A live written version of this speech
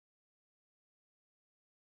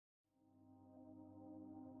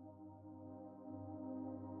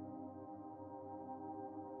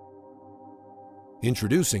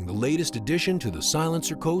Introducing the latest addition to the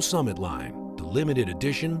SilencerCo Summit line, the limited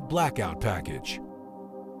edition Blackout package.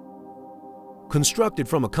 Constructed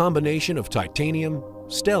from a combination of titanium,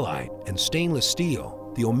 stellite, and stainless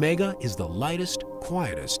steel, the Omega is the lightest,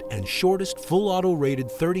 quietest, and shortest full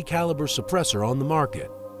auto-rated 30 caliber suppressor on the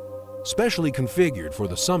market. Specially configured for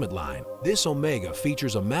the Summit line, this Omega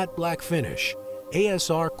features a matte black finish,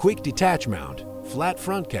 ASR quick detach mount, flat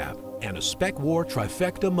front cap, and a Spec War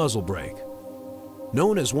trifecta muzzle brake.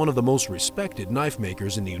 Known as one of the most respected knife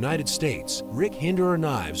makers in the United States, Hinderer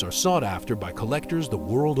knives are sought after by collectors the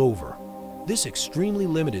world over. This extremely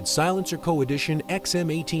limited SilencerCo Edition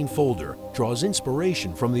XM18 folder draws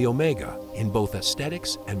inspiration from the Omega in both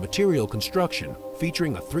aesthetics and material construction,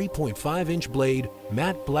 featuring a 3.5-inch blade,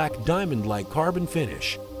 matte black diamond-like carbon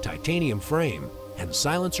finish, titanium frame, and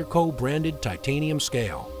SilencerCo branded titanium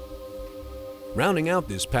scale. Rounding out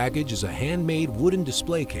this package is a handmade wooden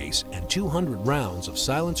display case and 200 rounds of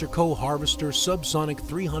SilencerCo Harvester Subsonic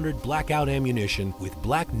 300 Blackout ammunition with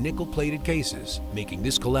black nickel-plated cases, making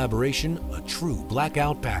this collaboration a true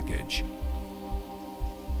Blackout package.